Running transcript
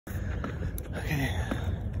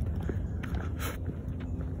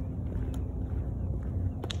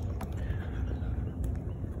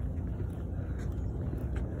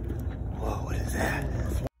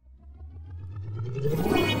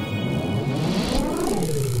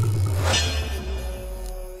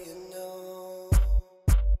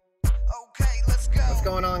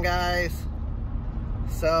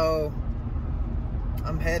So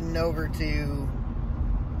I'm heading over to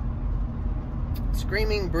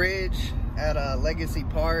Screaming Bridge at Legacy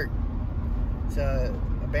Park. It's a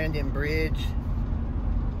abandoned bridge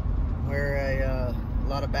where a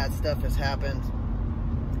lot of bad stuff has happened.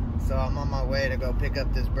 So I'm on my way to go pick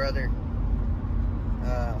up this brother,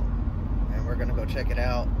 and we're gonna go check it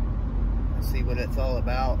out and see what it's all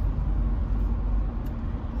about.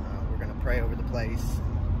 We're gonna pray over the place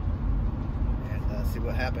and see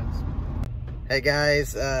what happens. Hey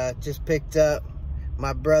guys, just picked up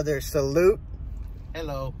my brother Salute.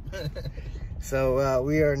 Hello. So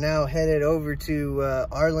we are now headed over to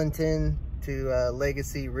Arlington to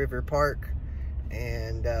Legacy River Park,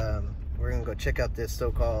 and we're gonna go check out this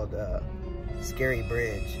so-called scary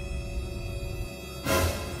bridge.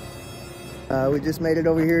 We just made it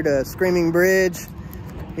over here to Screaming Bridge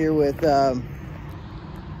here with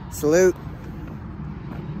Salute,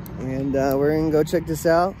 and we're gonna go check this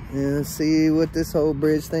out and see what this whole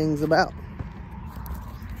bridge thing's about.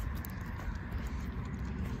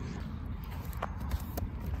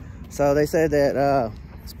 So they said that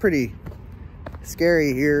it's pretty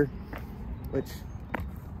scary here, which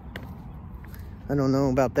I don't know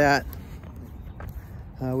about that.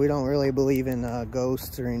 We don't really believe in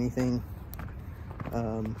ghosts or anything.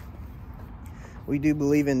 We do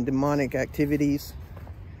believe in demonic activities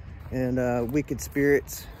and wicked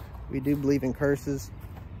spirits. We do believe in curses,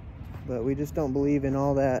 but we just don't believe in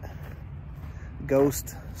all that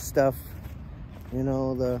ghost stuff. You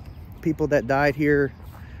know, the people that died here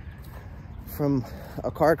from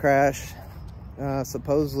a car crash,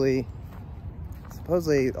 supposedly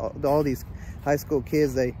all these high school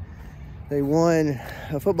kids, they won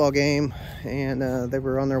a football game, and they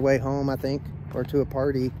were on their way home, I think, or to a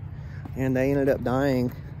party, and they ended up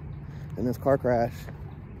dying in this car crash.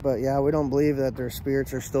 But yeah, we don't believe that their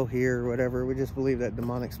spirits are still here or whatever. We just believe that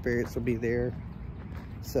demonic spirits will be there.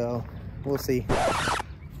 So we'll see.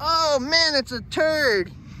 Oh man, it's a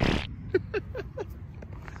turd.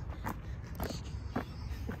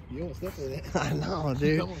 You almost stepped in it. I know,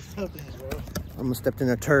 dude. You almost stepped in it, bro. I almost stepped in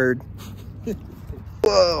a turd.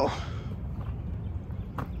 Whoa.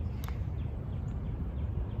 That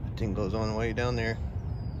thing goes on the way down there.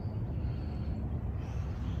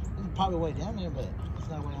 There's probably a way down there, but it's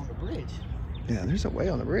not a way on the bridge. Yeah, there's a way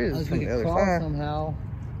on the bridge. Unless It's we on the can other cross side. somehow.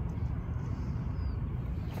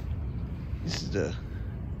 This is the...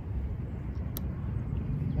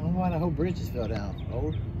 I don't know why the whole bridge just fell down.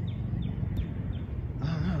 Old. I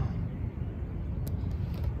don't know.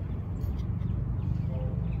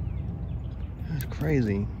 That's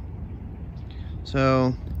crazy.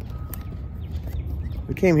 So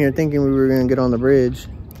we came here thinking we were gonna get on the bridge,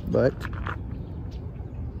 but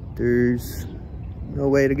there's no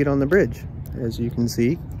way to get on the bridge. As you can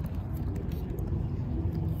see,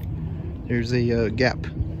 there's a gap.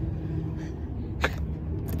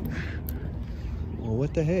 Well,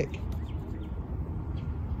 what the heck?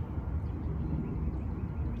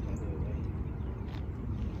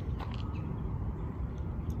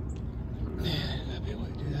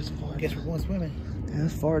 Guess we're going swimming. Yeah,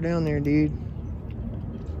 that's far down there, dude.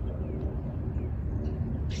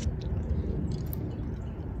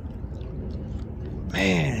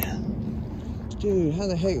 Man. Dude, how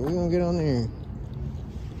the heck are we gonna get on there?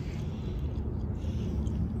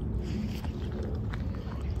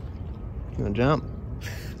 You gonna jump?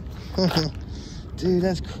 Dude,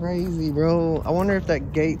 that's crazy, bro. I wonder if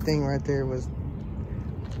that gate thing right there was...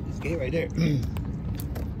 This gate right there.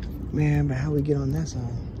 Man, but how we get on that side?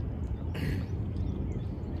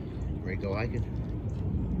 Where you go hiking?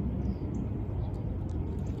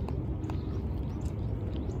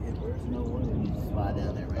 Yeah, there's no way we can slide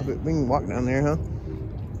down there, Oh, right? but we can walk down there, huh?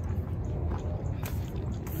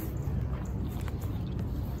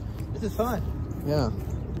 This is fun. Yeah.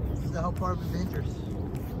 This is the whole part of adventures.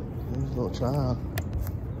 There's a little child.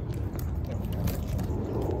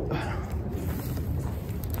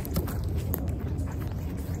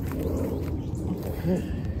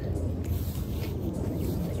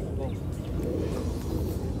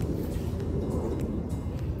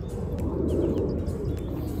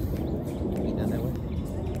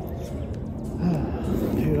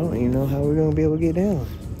 Dude, I don't even know how we're gonna be able to get down.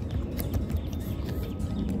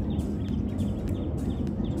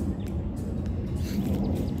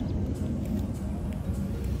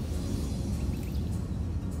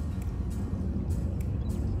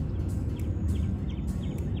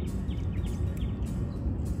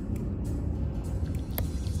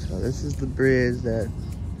 So this is the bridge that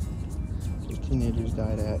the teenagers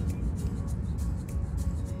died at.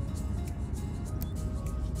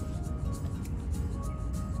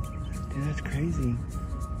 Dude, that's crazy.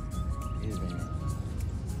 It is raining.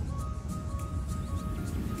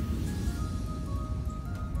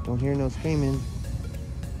 Don't hear no screaming.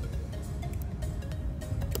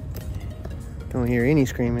 Don't hear any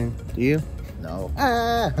screaming. Do you? No.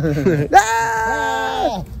 Ah!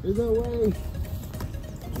 Ah! There's no way.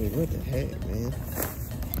 Dude, what the heck, man?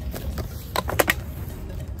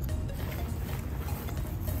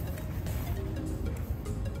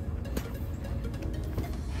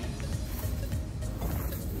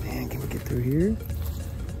 Man, can we get through here?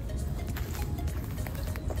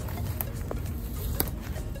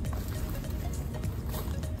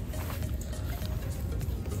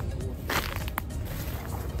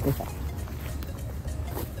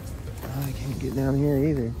 I can't get down here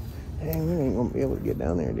either. Dang, we ain't gonna be able to get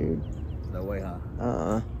down there, dude. No way, huh?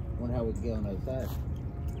 Wonder how we can get on the other side.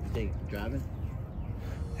 Take driving?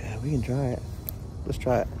 Yeah, we can try it. Let's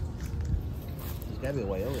try it. There's gotta be a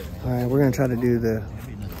way over there, man. Alright, we're gonna try to do the... There's gotta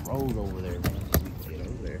be another road over there, man. So we can get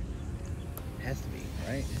over there. Has to be,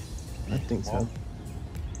 right? I think so.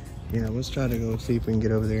 Yeah, let's try to go see if we can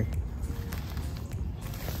get over there.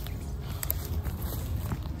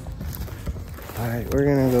 Alright, we're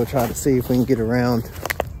gonna go try to see if we can get around.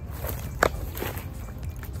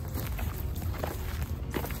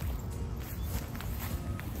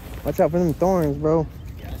 Watch out for them thorns, bro.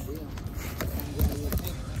 Yeah, I see them.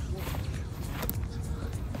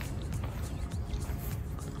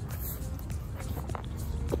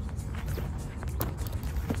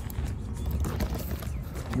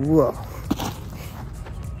 Whoa.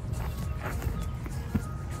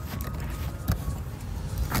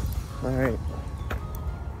 Alright.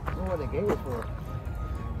 I don't know what they gave it for.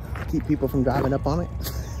 Keep people from driving up on it.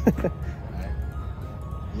 Alright.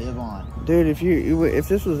 Live on. Dude, if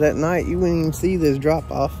this was at night, you wouldn't even see this drop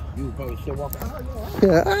off. You would probably still walk. Oh, yeah.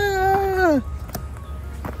 Yeah. Ah!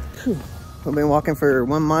 Whew. I've been walking for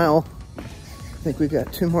 1 mile. I think we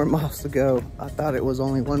got 2 more miles to go. I thought it was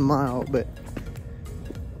only 1 mile, but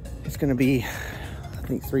it's gonna be, I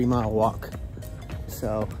think, 3-mile walk.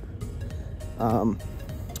 So, we're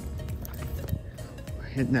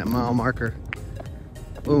hitting that mile marker.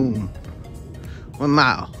 Boom. 1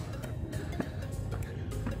 mile.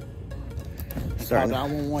 Call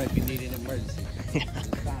 911 if you need an emergency. Yeah. There's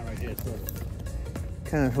a sign right here. So.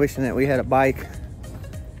 Kind of wishing that we had a bike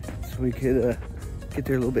so we could get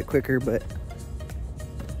there a little bit quicker, but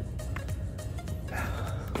I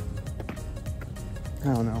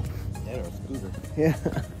don't know. That or a scooter. Yeah.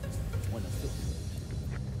 One of them.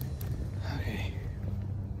 Okay.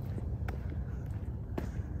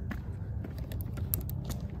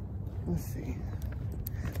 Let's see.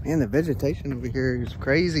 Man, the vegetation over here is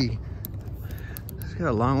crazy. It's got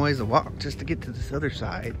a long ways to walk just to get to this other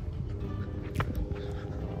side.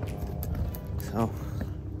 So.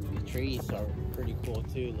 The trees are pretty cool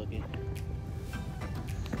too, looking.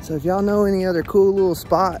 So if y'all know any other cool little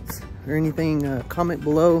spots or anything, comment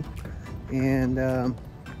below and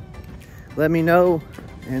let me know,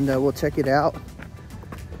 and we'll check it out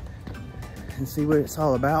and see what it's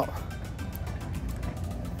all about.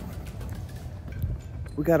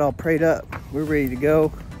 We got all prayed up. We're ready to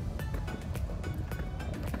go.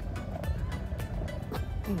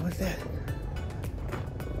 Oh, what's that?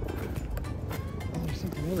 Oh, there's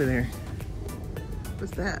something over there.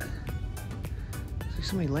 What's that? There's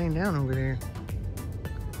somebody laying down over there.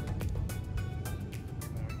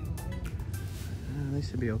 They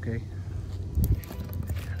should be okay.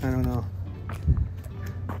 I don't know.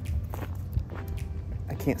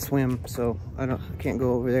 I can't swim, so I can't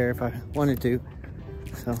go over there if I wanted to.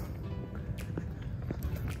 So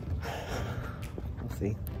we'll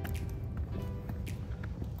see.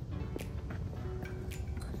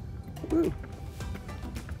 Woo.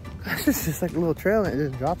 This is just like a little trail and it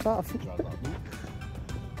just drops off.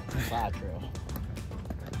 Side trail.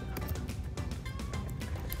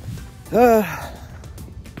 Let's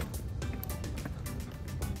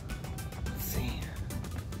see.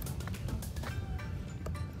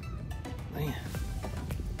 Man.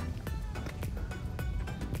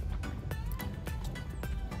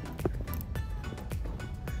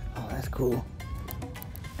 Oh, that's cool.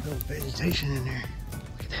 Little vegetation in there.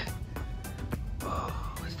 Look at that.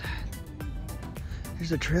 Oh, what's that?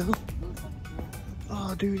 There's a trail.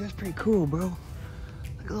 Oh, dude, that's pretty cool, bro.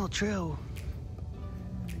 Like a little trail.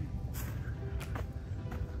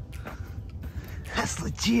 That's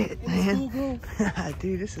legit, man. Cool,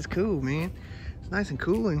 Dude, this is cool, man. It's nice and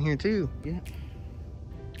cool in here, too. yeah.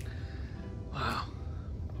 Wow.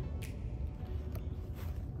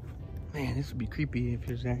 Man, this would be creepy if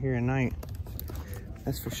it was out here at night.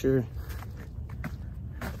 That's for sure.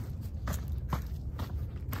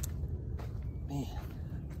 Man.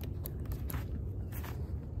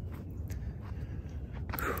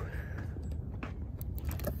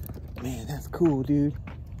 Man, that's cool, dude.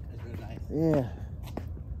 That's real nice. Yeah.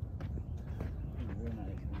 Real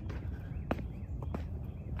nice, man.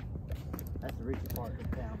 That's the richest part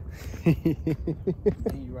of town.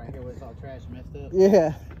 And you right here where it's all trash and messed up.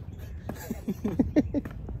 Yeah.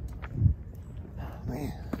 Oh,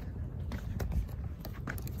 man.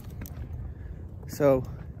 So,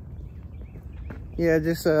 yeah,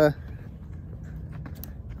 just let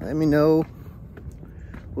me know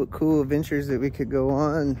what cool adventures that we could go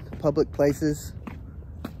on, public places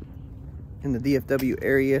in the DFW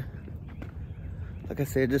area. Like I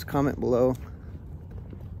said, just comment below.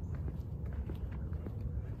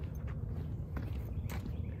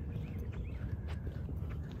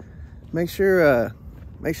 Make sure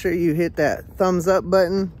you hit that thumbs up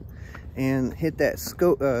button and hit that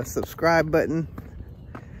subscribe button.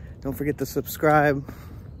 Don't forget to subscribe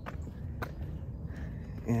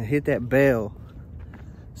and hit that bell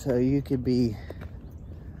so you could be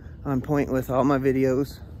on point with all my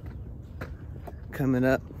videos coming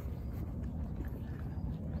up.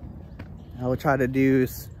 I will try to do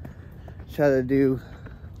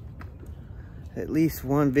at least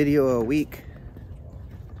one video a week,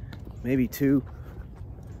 maybe 2,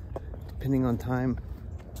 depending on time.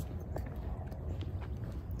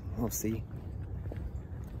 We'll see.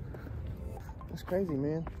 It's crazy,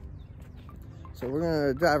 man. So we're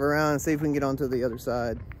gonna drive around and see if we can get onto the other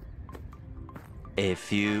side. A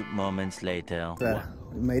few moments later.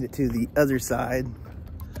 We made it to the other side.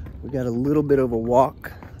 We got a little bit of a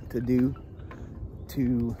walk to do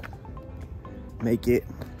to make it.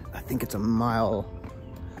 I think it's a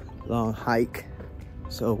mile-long hike.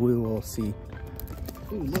 So we will see.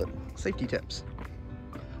 Ooh, look, safety tips.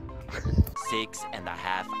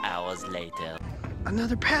 6.5 hours later.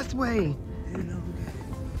 Another pathway.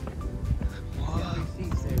 Whoa.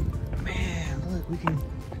 Man, look, we can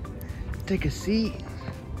take a seat.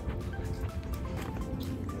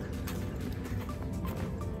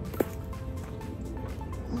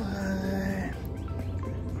 What?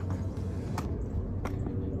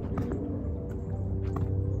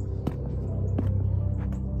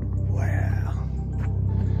 Wow.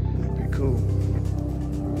 Pretty cool.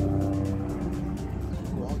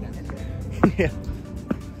 Yeah.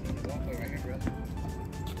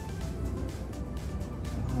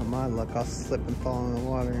 Oh, my luck, I'll slip and fall in the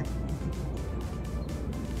water.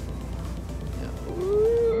 Yeah.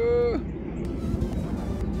 Ooh.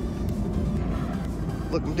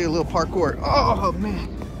 Look, I'm doing a little parkour. Oh, man.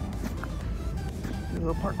 Do a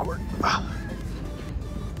little parkour. Ah.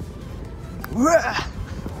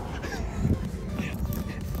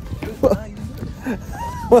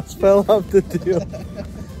 What fell off the deal?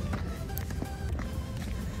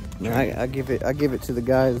 No, I give it to the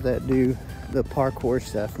guys that do the parkour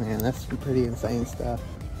stuff, man. That's some pretty insane stuff.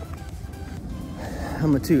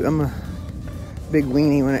 I'm a big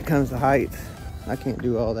weenie when it comes to heights. I can't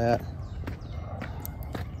do all that.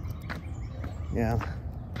 Yeah.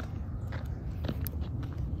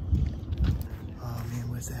 Oh man,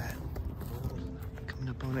 what's that? Coming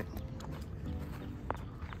up on it.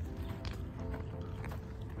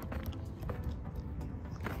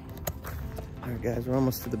 Alright guys, we're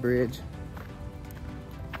almost to the bridge.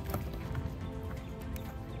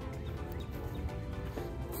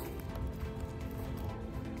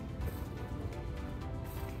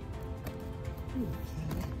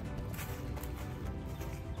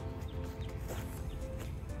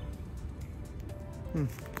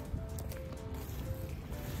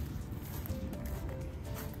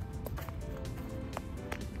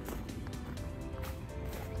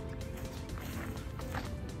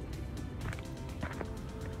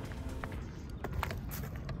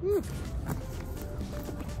 Woo.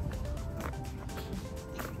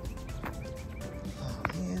 Oh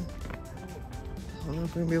man, I don't know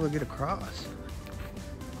if we're gonna be able to get across.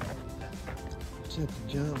 Just have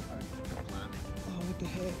to jump. Oh, what the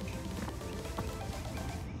heck?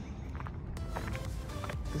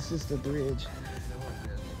 This is the bridge.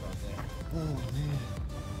 Oh man.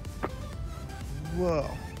 Whoa.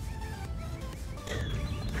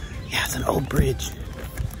 Yeah, it's an old bridge.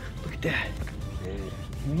 Look at that.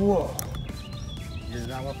 Whoa. There's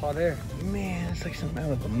not one part there. Man, it's like something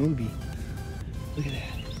out of a movie. Look at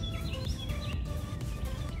that.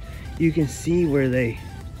 You can see where they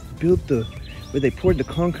built where they poured the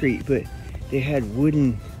concrete, but they had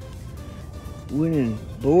wooden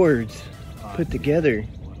boards put together.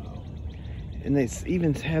 And they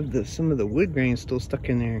even have some of the wood grain still stuck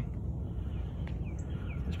in there.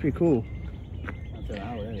 That's pretty cool.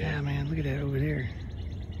 Yeah, man, look at that over there.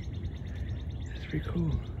 That's pretty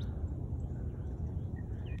cool.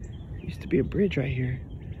 Used to be a bridge right here.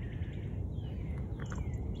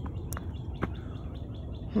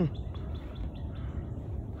 And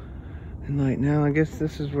like now, I guess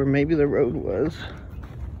this is where maybe the road was.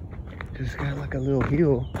 Cause it's got like a little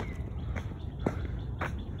hill.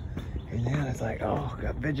 And now it's like, oh,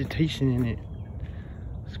 got vegetation in it.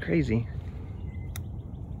 It's crazy.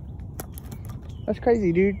 That's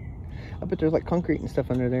crazy, dude. I bet there's like concrete and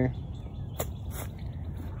stuff under there.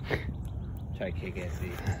 Try to kick ass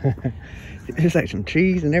seat. There's like some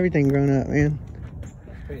trees and everything growing up, man. That's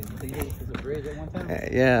crazy. You think this is a bridge at one time?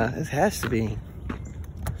 Yeah, this has to be.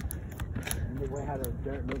 And the way how the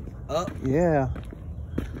dirt looks up Yeah.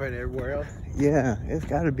 compared to everywhere else. Yeah, it's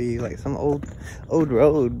got to be like some old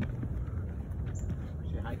road.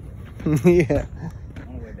 Should hike it. Yeah.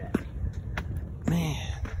 On the way back. Man,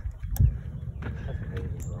 That's crazy,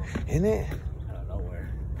 bro. isn't it? Out of nowhere.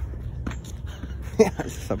 Yeah,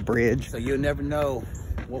 it's just a bridge. So you'll never know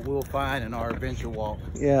what we'll find in our adventure walk.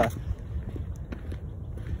 Yeah.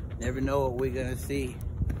 Never know what we're gonna see.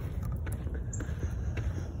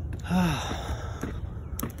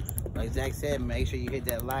 Like Zach said, make sure you hit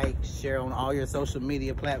that like, share on all your social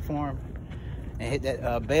media platforms, and hit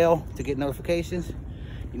that bell to get notifications.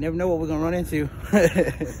 You never know what we're gonna run into.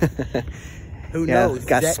 Who knows?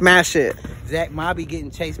 Gotta smash it. Zach might be getting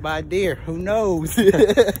chased by a deer. Who knows?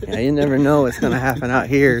 Yeah, you never know what's gonna happen out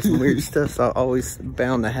here. Some weird stuff's always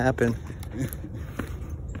bound to happen.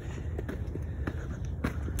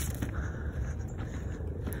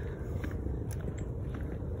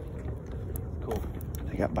 Cool.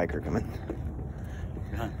 I got biker coming.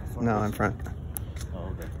 Behind. No, in front.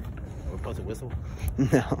 Oh, okay. We're supposed to whistle?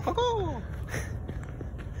 No. Oh.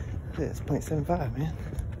 It's 0.75, man.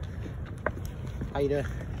 How you doing?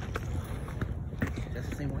 That's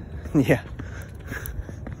the same one? Yeah.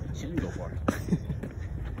 Shouldn't go far.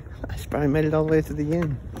 I should probably made it all the way to the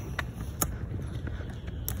end.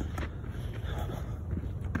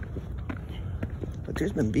 But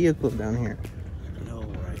there's been vehicles down here. No,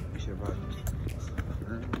 right. We should have brought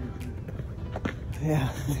Yeah.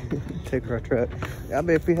 Take our truck. I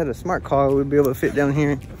bet if we had a smart car, we'd be able to fit down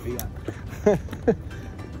here. the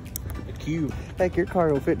cube. Heck, your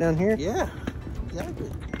car will fit down here. Yeah, exactly.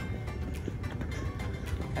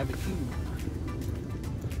 Have a cube.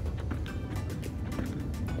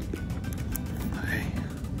 Okay.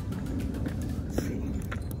 Let's see.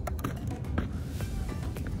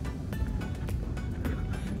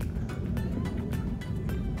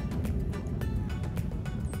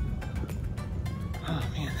 Oh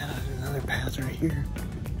man, there's another path right here.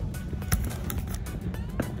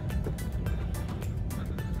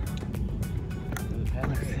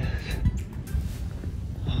 What's this?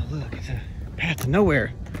 Oh look, it's a path to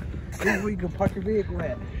nowhere. This is where you can park your vehicle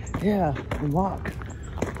at. Yeah, and walk.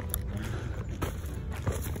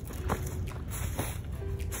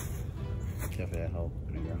 Except for that hole.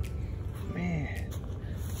 There you go. Man,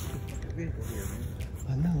 Vehicle here, man.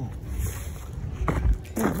 I know.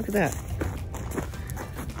 Yeah, look at that.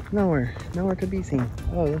 Nowhere to be seen.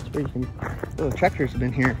 Oh, that's where you can. Little tractors have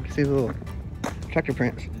been here. You can see the little tractor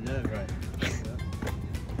prints. Yeah, right.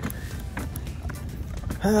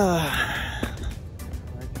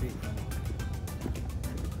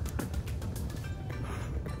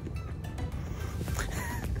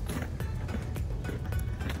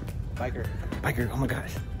 Biker, oh my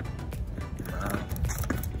gosh. Alright,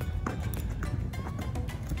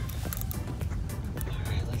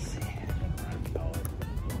 let's see.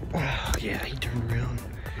 Oh, yeah, he turned around.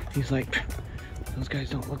 He's like, those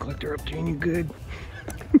guys don't look like they're up to any good.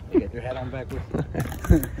 They got their hat on backwards.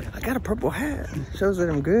 I got a purple hat. Shows that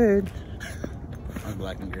I'm good. I'm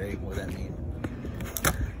black and gray. What does that mean?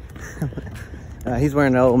 He's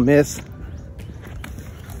wearing an old Miss.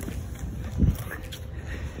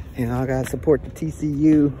 You know, I gotta support the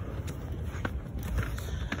TCU.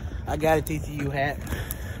 I got a TCU hat,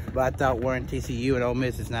 but I thought wearing TCU and Ole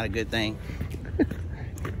Miss is not a good thing.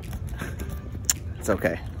 It's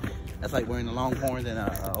okay. That's like wearing the Longhorns in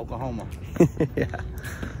Oklahoma. Yeah.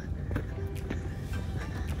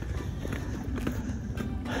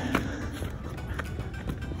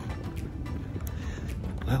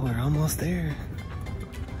 Well, we're almost there.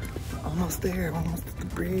 Almost there. Almost at the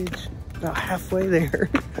bridge. About halfway there.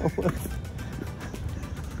 Almost.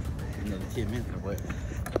 Another 10 minutes or what?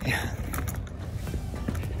 Yeah.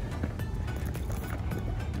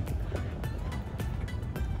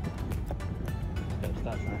 Got a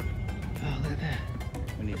stop sign. Oh, look at that.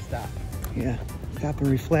 We need to stop. Yeah. Stop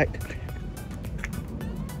and reflect.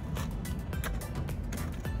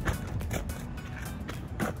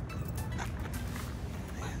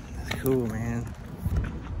 That's cool, man.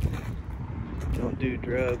 Don't do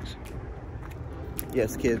drugs.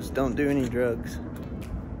 Yes, kids, don't do any drugs.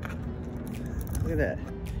 Look at that.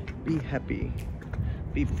 Be happy.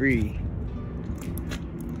 Be free.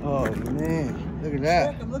 Oh man, look at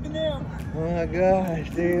that. Look, I'm looking down. Oh my gosh,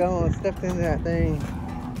 dude, I almost stepped into that thing.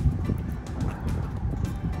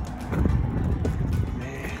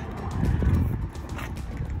 Man.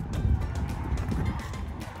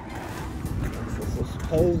 So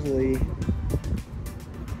supposedly,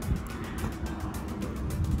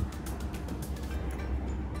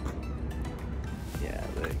 yeah,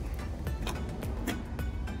 look.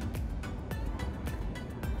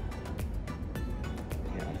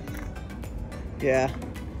 Yeah.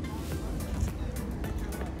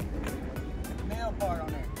 Male part on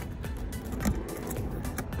there.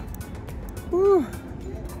 Woo.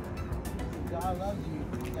 God loves you.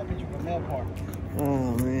 That picture for male part.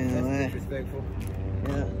 Oh man, That's man. disrespectful.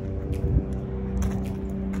 Yeah.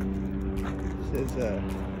 It says,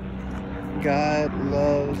 God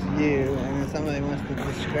loves you, and then somebody wants to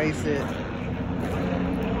disgrace it.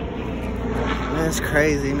 That's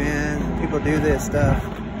crazy, man. People do this stuff.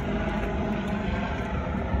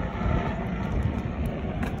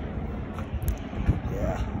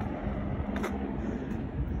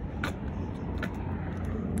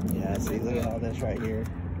 Yeah, see, look at all this right here.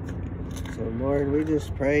 So, Lord, we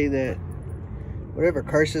just pray that whatever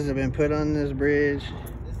curses have been put on this bridge.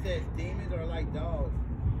 It says demons are like dogs.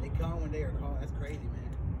 They come when they are called. That's crazy,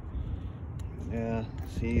 man. Yeah,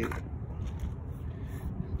 see,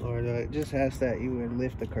 Lord, I just ask that you would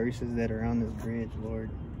lift the curses that are on this bridge, Lord.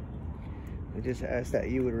 We just ask that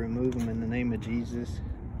you would remove them in the name of Jesus.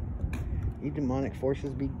 You demonic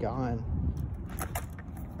forces, be gone.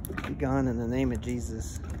 Be gone in the name of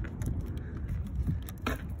Jesus.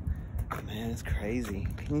 Man, it's crazy.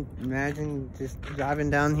 Can you imagine just driving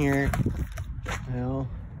down here, you know,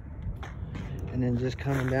 and then just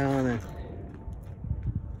coming down and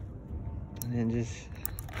then just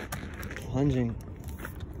plunging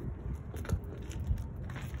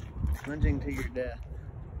to your death.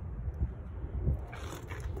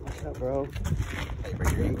 What's up, bro? Hey,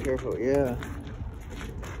 bro, Be careful, yeah.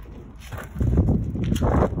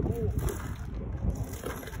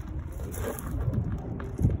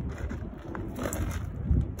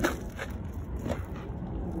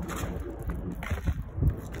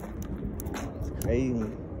 It's crazy.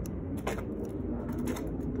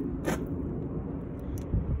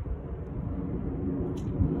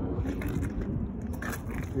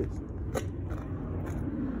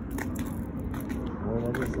 Lord,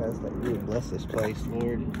 I just ask that you would bless this place,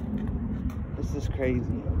 Lord. This is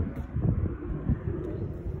crazy.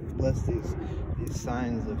 Bless these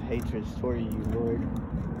signs of hatred toward you, Lord.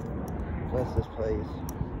 Bless this place.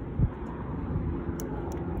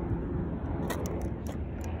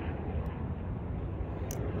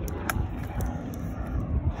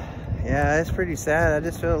 Yeah, it's pretty sad. I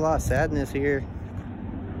just feel a lot of sadness here.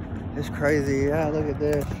 It's crazy. Yeah, look at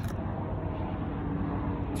this.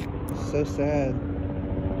 It's so sad.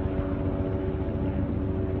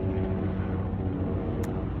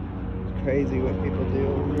 It's crazy what people do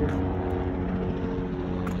over here.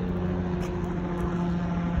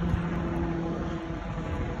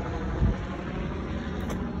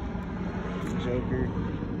 Joker.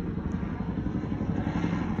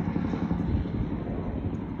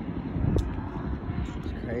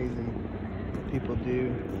 It's crazy what people do.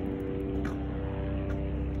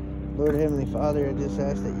 Lord Heavenly Father, I just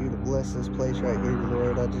ask that you would bless this place right here,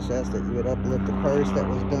 Lord. I just ask that you would uplift the curse that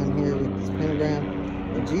was done here with this pentagram.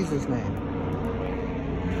 In Jesus' name.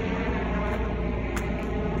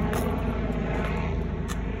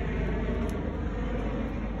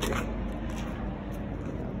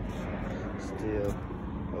 Still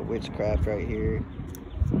a witchcraft right here.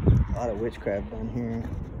 A lot of witchcraft done here.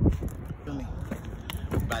 Feel me?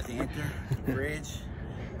 We're about to enter the bridge.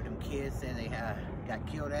 Them kids said they got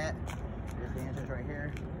killed at. Here's the entrance right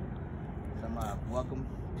here. Some welcome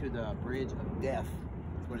to the bridge of death.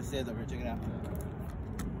 That's what it says over here. Check it out.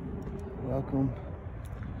 Welcome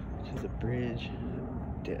to the bridge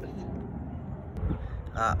of death.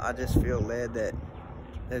 I just feel led that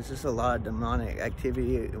there's just a lot of demonic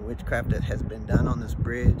activity and witchcraft that has been done on this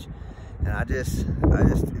bridge, and it just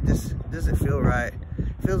doesn't feel right.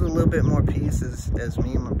 It feels a little bit more peace as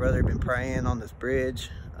me and my brother have been praying on this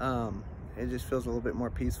bridge. It just feels a little bit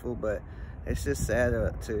more peaceful, but it's just sad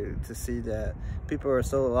to see that people are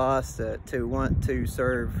so lost to want to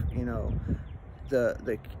serve, you know,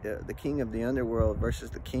 the king of the underworld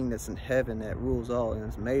versus the king that's in heaven that rules all and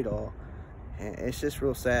has made all. And it's just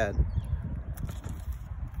real sad.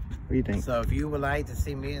 What do you think? So if you would like to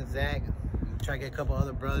see me and Zach, try to get a couple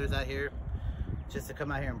other brothers out here just to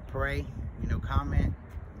come out here and pray, you know, comment,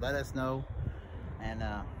 let us know, and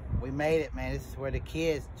we made it, man. This is where the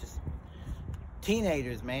kids, just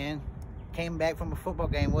teenagers, man, came back from a football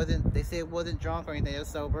game. They said wasn't drunk or anything, they was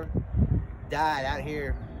sober. Died out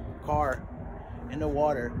here, car in the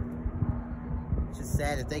water. It's just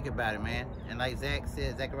sad to think about it, man. And like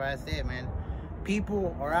Zechariah said, man,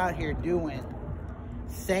 people are out here doing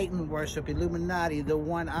Satan worship, Illuminati, the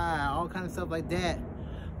one eye, all kind of stuff like that.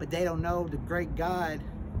 But they don't know the great God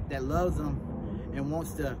that loves them and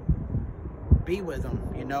wants to be with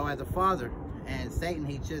them, you know, as a father. And Satan,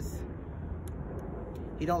 he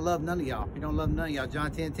don't love none of y'all. He don't love none of y'all.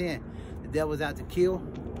 John 10:10. The devil's out to kill,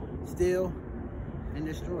 steal, and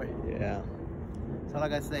destroy. Yeah. That's all I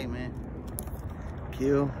gotta say, man.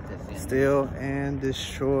 Kill, steal, and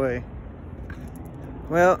destroy.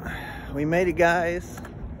 Well, we made it, guys.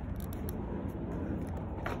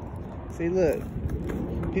 See, look.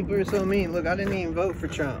 People are so mean. Look, I didn't even vote for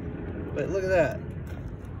Trump. But look at that.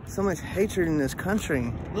 So much hatred in this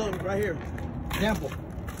country. Look, right here. Example.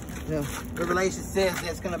 Yeah. Revelation says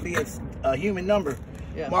that's going to be a human number.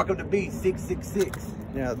 Yeah. Mark of the beast, 666.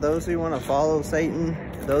 Yeah, those who want to follow Satan,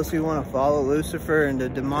 those who want to follow Lucifer and the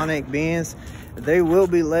demonic beings, they will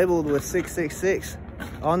be labeled with 666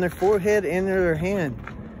 on their forehead and in their hand.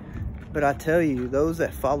 But I tell you, those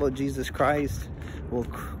that follow Jesus Christ will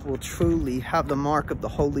truly have the mark of the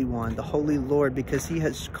Holy One, the Holy Lord, because he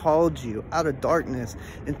has called you out of darkness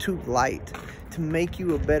into light to make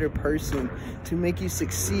you a better person, to make you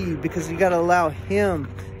succeed, because you got to allow him,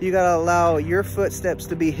 you got to allow your footsteps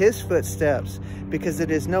to be his footsteps, because it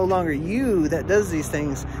is no longer you that does these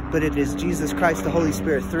things, but it is Jesus Christ, the Holy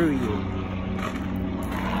Spirit, through you.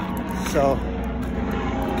 So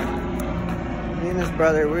me and this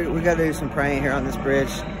brother, we got to do some praying here on this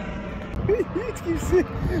bridge.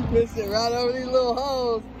 Missing right over these little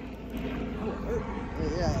holes.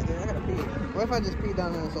 Yeah, dude, I gotta pee. What if I just pee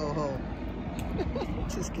down in this little hole?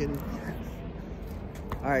 Just kidding.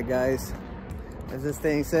 Alright, guys. As this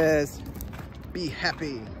thing says, be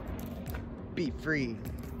happy, be free,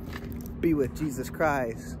 be with Jesus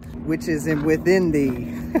Christ, which is within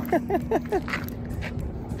thee.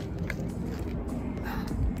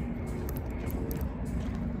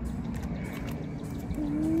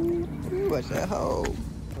 Watch that hole. Right,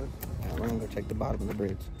 we're gonna go check the bottom of the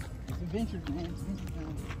bridge. It's adventures, man. It's adventure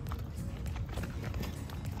time.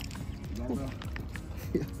 You gotta go.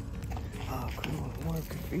 Yeah. Oh, cool. More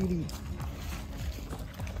graffiti.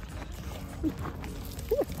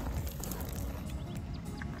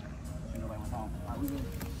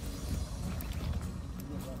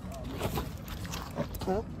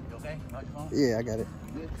 Huh? You okay? How's your phone? Yeah, I got it.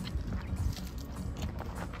 Good.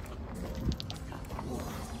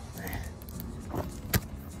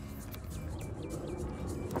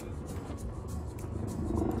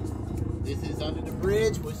 This is under the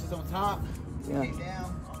bridge, which is on top. Yeah. Get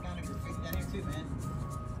down. All kind of graffiti down here too, man.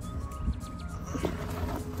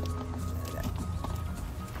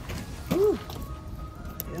 Woo.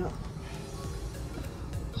 Yeah.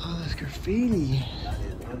 Oh, that's graffiti.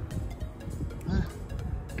 Huh?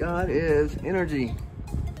 God is energy.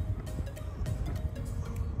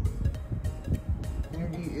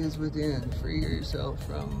 Energy is within. Free yourself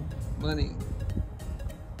from money.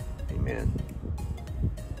 Amen.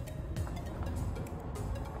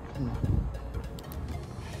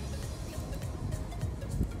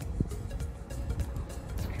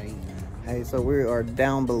 It's crazy, man. Hey, so we are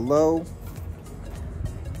down below.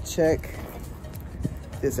 Check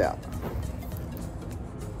this out.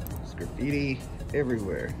 There's graffiti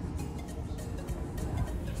everywhere.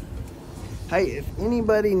 Hey, if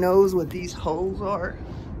anybody knows what these holes are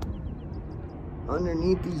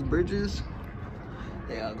underneath these bridges,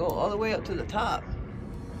 they'll go all the way up to the top.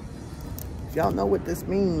 If y'all know what this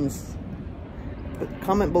means, but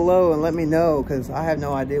comment below and let me know, because I have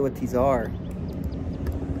no idea what these are.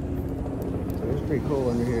 So it's pretty cool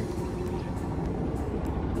under here.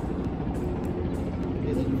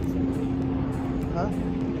 Huh?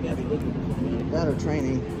 That or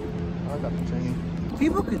training. I got the training.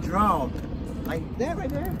 People could draw like that right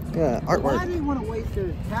there. Yeah, Why artwork. do you want to waste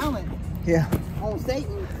their talent Yeah. on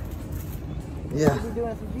Satan? Yeah. We're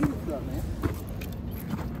doing some Jesus stuff, man.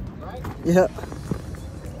 Right? Yeah.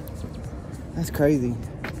 That's crazy.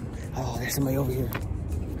 Oh, there's somebody over here.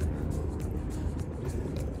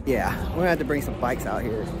 Yeah, we're gonna have to bring some bikes out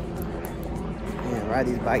here and ride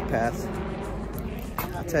these bike paths.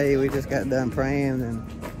 I tell you, we just got done praying, and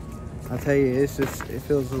I tell you, it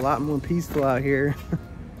feels a lot more peaceful out here.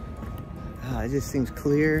 It just seems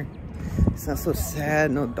clear. It's not so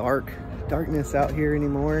sad, no darkness out here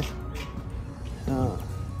anymore. Man,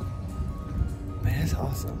 it's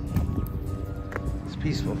awesome. It's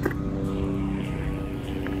peaceful.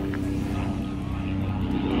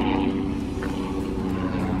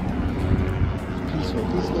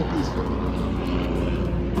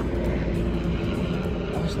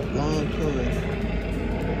 That's a long coming.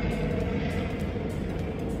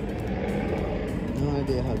 No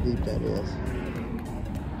idea how deep that is.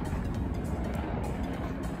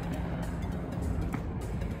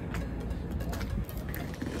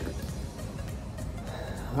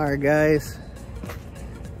 Alright guys,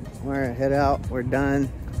 we're gonna head out. We're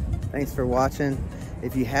done. Thanks for watching.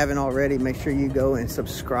 If you haven't already, make sure you go and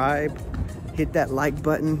subscribe. Hit that like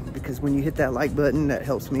button, because when you hit that like button, that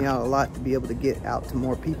helps me out a lot to be able to get out to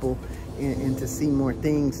more people and to see more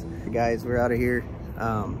things. Guys, we're out of here.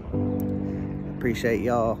 Appreciate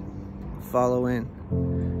y'all following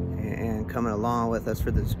and coming along with us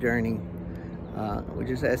for this journey. We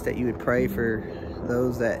just ask that you would pray for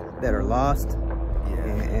those that are lost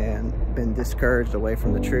and been discouraged away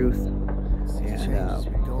from the truth.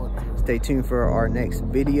 And stay tuned for our next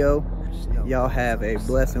video. Y'all have a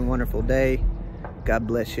blessed and wonderful day. God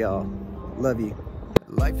bless y'all. Love you.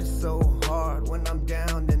 Life is so hard when I'm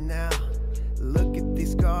down and out. Look at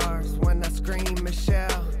these scars when I scream and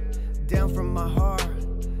shout. Down from my heart,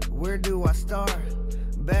 where do I start?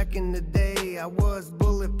 Back in the day, I was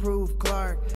bulletproof Clark.